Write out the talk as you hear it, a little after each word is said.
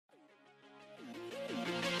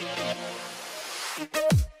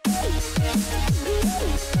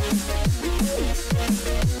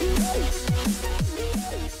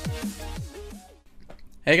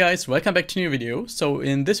Hey guys, welcome back to a new video. So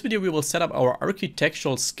in this video we will set up our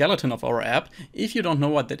architectural skeleton of our app. If you don't know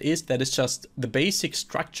what that is just the basic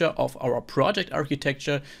structure of our project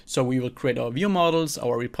architecture. So we will create our view models,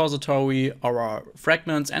 our repository, our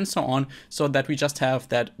fragments and so on, so that we just have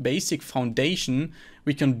that basic foundation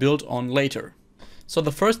we can build on later. So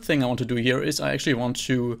the first thing I want to do here is I actually want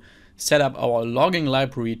to set up our logging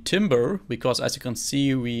library Timber, because as you can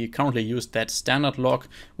see we currently use that standard log,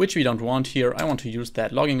 which we don't want here. I want to use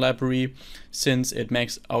that logging library since it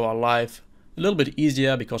makes our life a little bit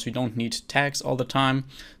easier because we don't need tags all the time.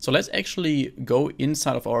 So let's actually go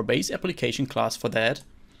inside of our base application class for that,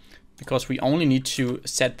 because we only need to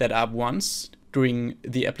set that up once during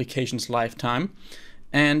the application's lifetime.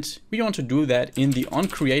 And we want to do that in the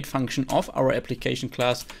onCreate function of our application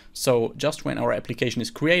class. So just when our application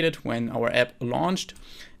is created, when our app launched.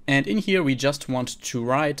 And in here we just want to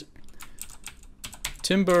write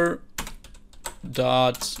timber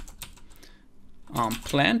dot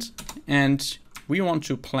plant, and we want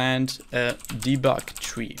to plant a debug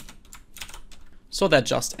tree. So that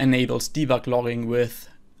just enables debug logging with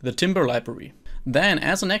the Timber library. Then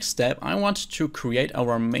as a next step, I want to create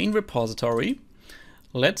our main repository.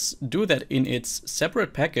 Let's do that in its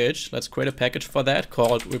separate package. Let's create a package for that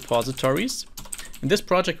called repositories. In this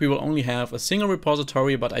project we will only have a single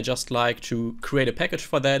repository, but I just like to create a package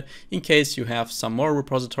for that. In case you have some more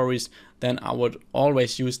repositories, then I would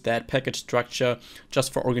always use that package structure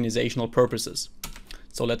just for organizational purposes.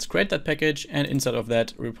 So let's create that package, and inside of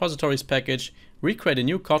that repositories package, we create a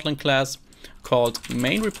new Kotlin class called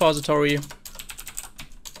MainRepository.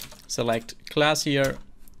 Select class here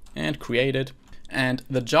and create it. And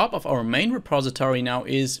the job of our main repository now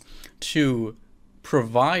is to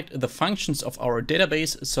provide the functions of our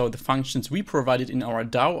database, so the functions we provided in our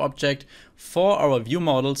DAO object for our view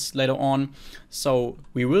models later on. So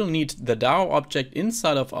we will need the DAO object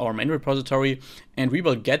inside of our main repository, and we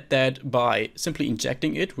will get that by simply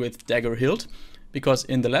injecting it with Dagger Hilt, because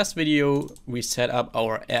in the last video we set up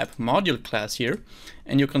our app module class here,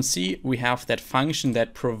 and you can see we have that function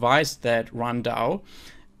that provides that run DAO.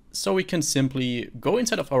 So we can simply go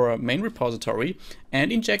inside of our main repository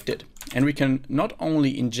and inject it. And we can not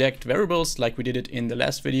only inject variables like we did it in the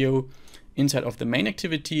last video inside of the main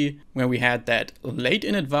activity where we had that late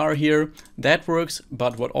init var here, that works.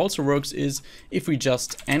 But what also works is if we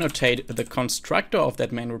just annotate the constructor of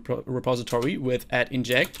that main repository with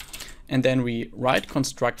 @inject, and then we write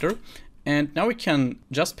constructor, and now we can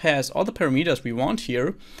just pass all the parameters we want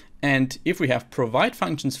here. And if we have provide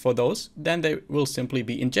functions for those, then they will simply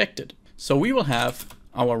be injected. So we will have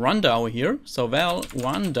our run DAO here. So val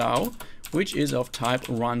run DAO, which is of type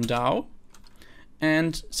run DAO.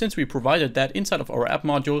 And since we provided that inside of our app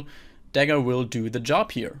module, Dagger will do the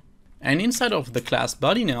job here. And inside of the class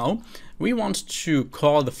body now, we want to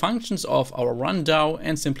call the functions of our run DAO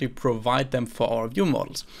and simply provide them for our view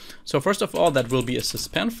models. So first of all, that will be a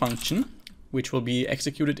suspend function, which will be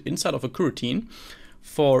executed inside of a coroutine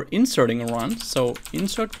for inserting a run. So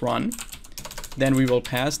insert run, then we will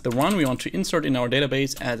pass the run we want to insert in our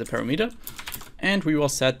database as a parameter, and we will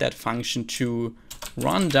set that function to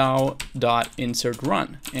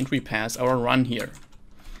runDAO.insertRun, and we pass our run here.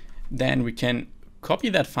 Then we can copy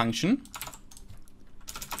that function,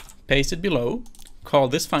 paste it below, call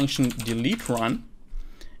this function delete run,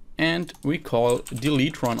 and we call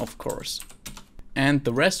delete run, of course. And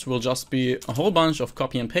the rest will just be a whole bunch of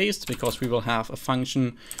copy and paste, because we will have a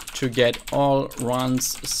function to get all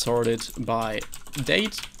runs sorted by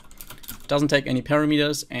date. Doesn't take any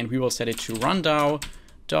parameters, and we will set it to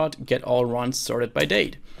runDAO.getAllRuns sorted by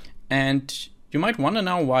date. And you might wonder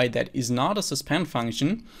now why that is not a suspend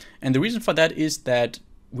function. And the reason for that is that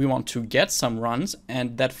we want to get some runs,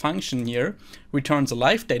 and that function here returns a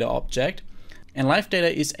live data object, and live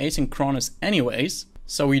data is asynchronous anyways.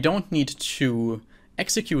 So we don't need to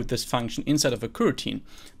execute this function inside of a coroutine,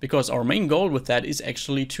 because our main goal with that is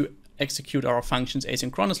actually to execute our functions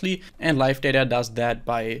asynchronously, and live data does that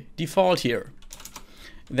by default here.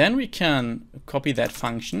 Then we can copy that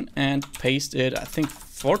function and paste it, I think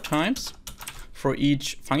 4 times for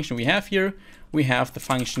each function we have here. We have the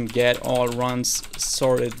function get all runs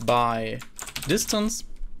sorted by distance.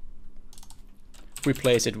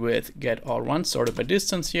 Replace it with get all runs sorted by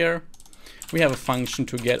distance here. We have a function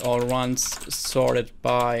to get all runs sorted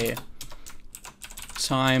by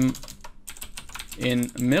time in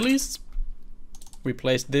millis.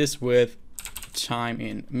 Replace this with time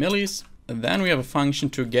in millis. And then we have a function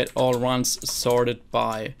to get all runs sorted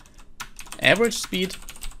by average speed.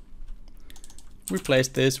 Replace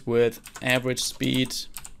this with average speed,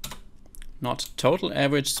 not total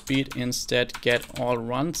average speed, instead get all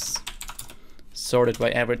runs sorted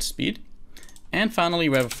by average speed. And finally,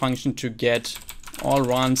 we have a function to get all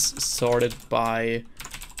runs sorted by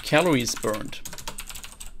calories burned.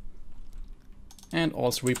 And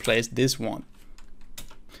also replace this one.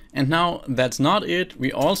 And now that's not it.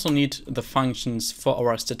 We also need the functions for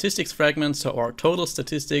our statistics fragment, so our total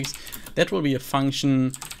statistics. That will be a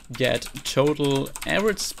function get total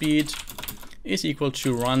average speed is equal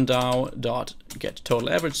to rundown.get total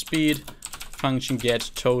average speed. Function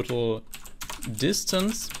get total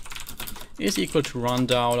distance is equal to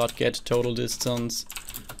rundown.get total distance.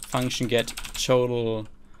 Function get total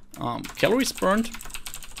calories burned.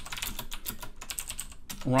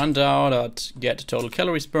 Rundown.get total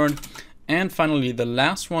calories burned. And finally, the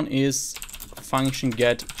last one is function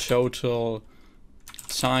get total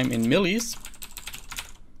time in millis.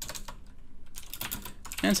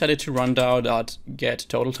 And set it to rundown.get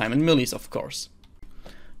total time in millis, of course.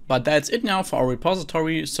 But that's it now for our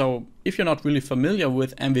repository. So if you're not really familiar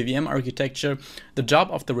with MVVM architecture, the job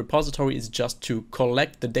of the repository is just to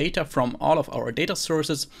collect the data from all of our data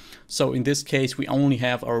sources. So in this case, we only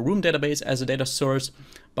have our room database as a data source.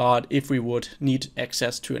 But if we would need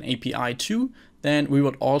access to an API too, then we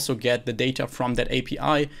would also get the data from that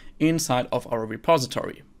API inside of our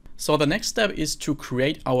repository. So the next step is to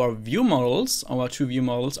create our view models, our two view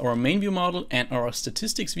models, our main view model and our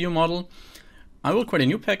statistics view model. I will create a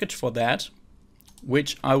new package for that,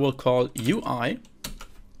 which I will call UI.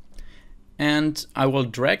 And I will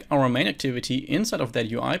drag our main activity inside of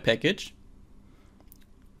that UI package.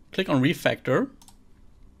 Click on refactor.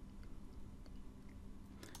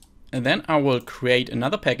 And then I will create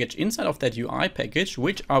another package inside of that UI package,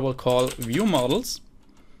 which I will call ViewModels.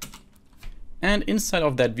 And inside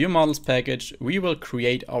of that ViewModels package, we will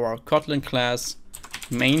create our Kotlin class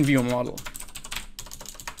MainViewModel.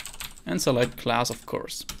 And select class, of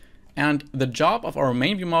course. And the job of our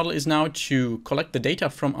MainViewModel is now to collect the data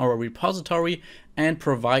from our repository and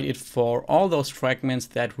provide it for all those fragments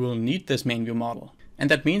that will need this MainViewModel. And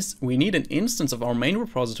that means we need an instance of our main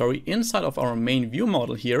repository inside of our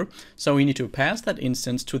MainViewModel here. So we need to pass that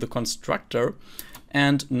instance to the constructor.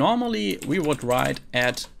 And normally we would write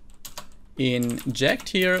at inject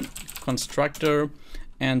here, constructor,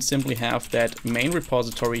 and simply have that main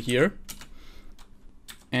repository here.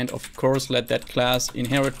 And of course, let that class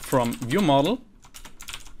inherit from ViewModel.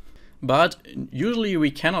 But usually we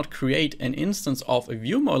cannot create an instance of a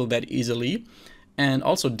ViewModel that easily. And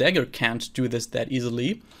also Dagger can't do this that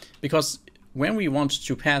easily, because when we want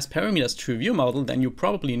to pass parameters to a ViewModel, then you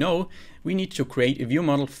probably know we need to create a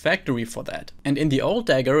ViewModel factory for that. And in the old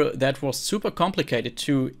Dagger, that was super complicated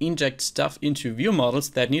to inject stuff into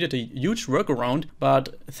ViewModels that needed a huge workaround.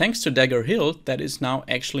 But thanks to Dagger Hilt, that is now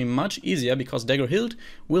actually much easier, because Dagger Hilt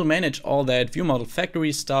will manage all that ViewModel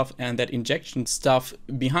factory stuff and that injection stuff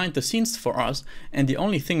behind the scenes for us. And the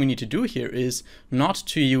only thing we need to do here is not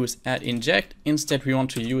to use @inject. Instead, we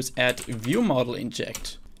want to use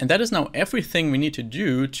 @ViewModelInject. And that is now everything we need to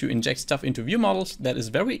do to inject stuff into ViewModels. That is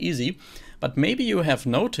very easy, but maybe you have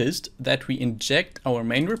noticed that we inject our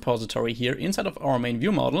main repository here inside of our main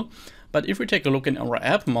ViewModel. But if we take a look in our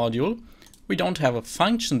app module, we don't have a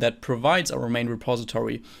function that provides our main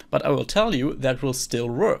repository, but I will tell you that will still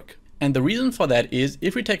work. And the reason for that is,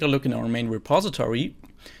 if we take a look in our main repository,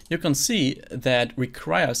 you can see that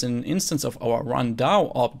requires an instance of our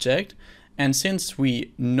runDAO object. And since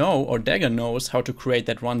we know, or Dagger knows, how to create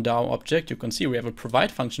that runDAO object, you can see we have a provide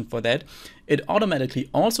function for that. It automatically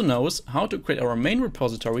also knows how to create our main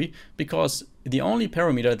repository, because the only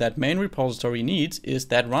parameter that main repository needs is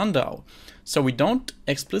that runDAO. So we don't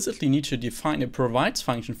explicitly need to define a provides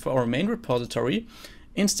function for our main repository.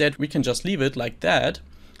 Instead, we can just leave it like that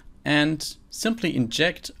and simply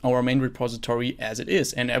inject our main repository as it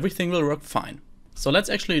is, and everything will work fine. So let's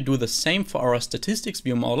actually do the same for our statistics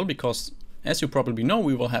view model, because as you probably know,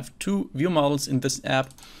 we will have two view models in this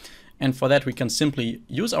app. And for that, we can simply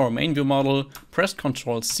use our main view model, press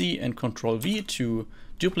Ctrl+C and Ctrl+V to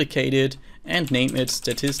duplicate it and name it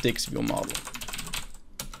statistics view model.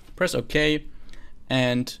 Press OK,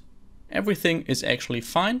 and everything is actually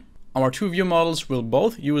fine. Our two view models will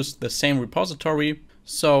both use the same repository,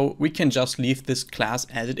 so we can just leave this class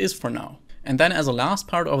as it is for now. And then as a last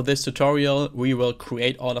part of this tutorial, we will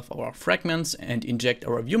create all of our fragments and inject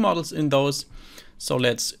our view models in those. So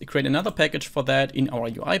let's create another package for that in our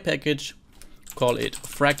UI package, call it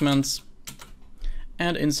Fragments.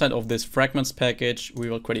 And inside of this Fragments package, we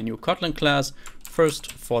will create a new Kotlin class.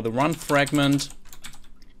 First for the run fragment,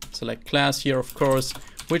 select class here, of course,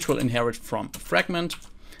 which will inherit from fragment.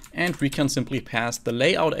 And we can simply pass the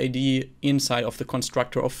layout ID inside of the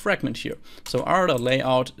constructor of fragment here. So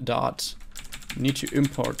r.layout. Need to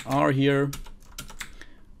import R here,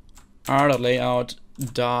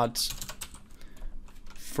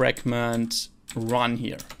 r.layout.fragment run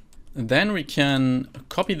here. Then we can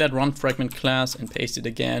copy that run fragment class and paste it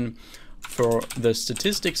again for the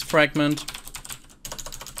statistics fragment.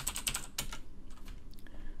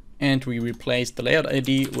 And we replace the layout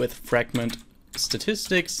ID with fragment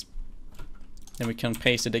statistics. Then we can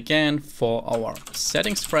paste it again for our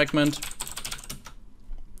settings fragment.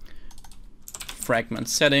 Fragment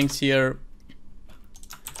settings here.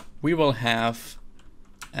 We will have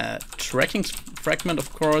a tracking fragment,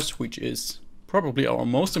 of course, which is probably our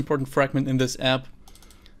most important fragment in this app.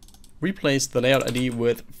 Replace the layout ID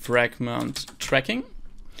with fragment tracking.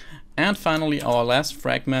 And finally, our last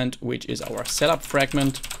fragment, which is our setup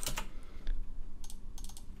fragment.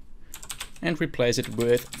 And replace it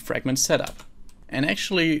with fragment setup. And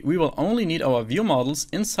actually, we will only need our view models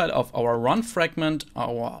inside of our run fragment,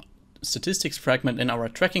 our statistics fragment, and our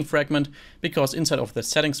tracking fragment, because inside of the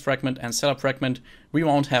settings fragment and setup fragment, we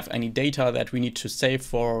won't have any data that we need to save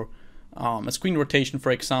for a screen rotation,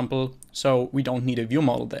 for example. So we don't need a view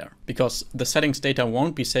model there, because the settings data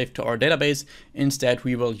won't be saved to our database. Instead,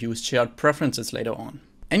 we will use shared preferences later on.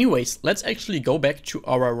 Anyways, let's actually go back to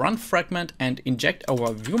our run fragment and inject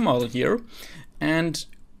our view model here. And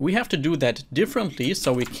we have to do that differently,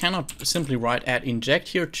 so we cannot simply write add inject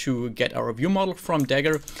here to get our view model from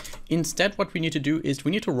Dagger. Instead, what we need to do is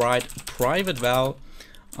we need to write private val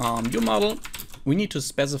view model. We need to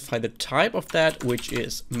specify the type of that, which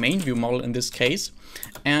is main view model in this case.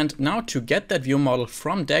 And now to get that view model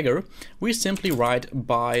from Dagger, we simply write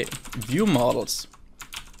by ViewModels.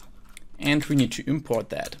 And we need to import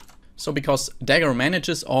that. So because Dagger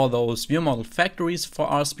manages all those view model factories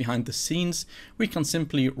for us behind the scenes, we can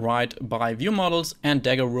simply write by ViewModels, and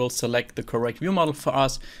Dagger will select the correct view model for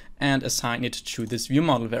us and assign it to this view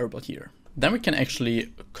model variable here. Then we can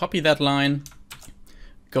actually copy that line,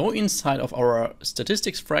 go inside of our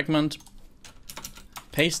statistics fragment,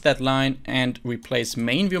 paste that line, and replace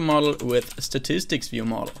main view model with statistics view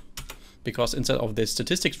model. Because instead of the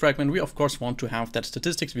statistics fragment, we of course want to have that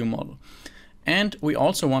statistics view model. And we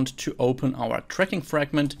also want to open our tracking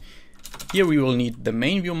fragment. Here we will need the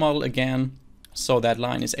main view model again, so that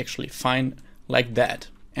line is actually fine like that.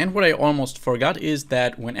 And what I almost forgot is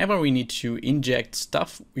that whenever we need to inject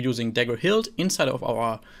stuff using Dagger Hilt inside of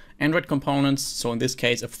our Android components, so in this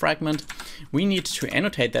case a fragment, we need to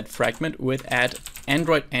annotate that fragment with add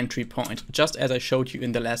Android entry point, just as I showed you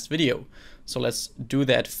in the last video. So let's do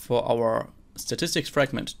that for our statistics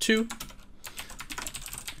fragment too.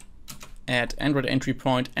 Add Android entry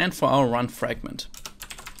point, and for our run fragment.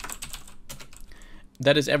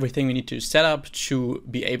 That is everything we need to set up to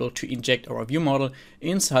be able to inject our view model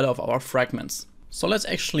inside of our fragments. So let's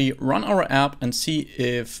actually run our app and see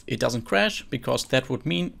if it doesn't crash, because that would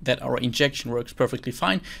mean that our injection works perfectly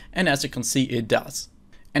fine. And as you can see, it does.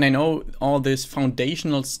 And I know all this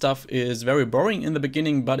foundational stuff is very boring in the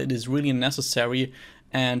beginning, but it is really necessary.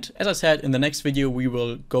 And as I said, in the next video, we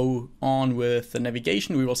will go on with the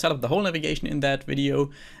navigation. We will set up the whole navigation in that video.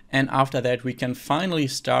 And after that, we can finally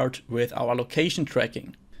start with our location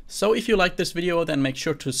tracking. So if you liked this video, then make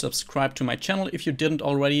sure to subscribe to my channel if you didn't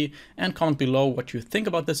already, and comment below what you think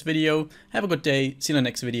about this video. Have a good day. See you in the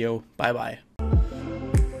next video. Bye bye.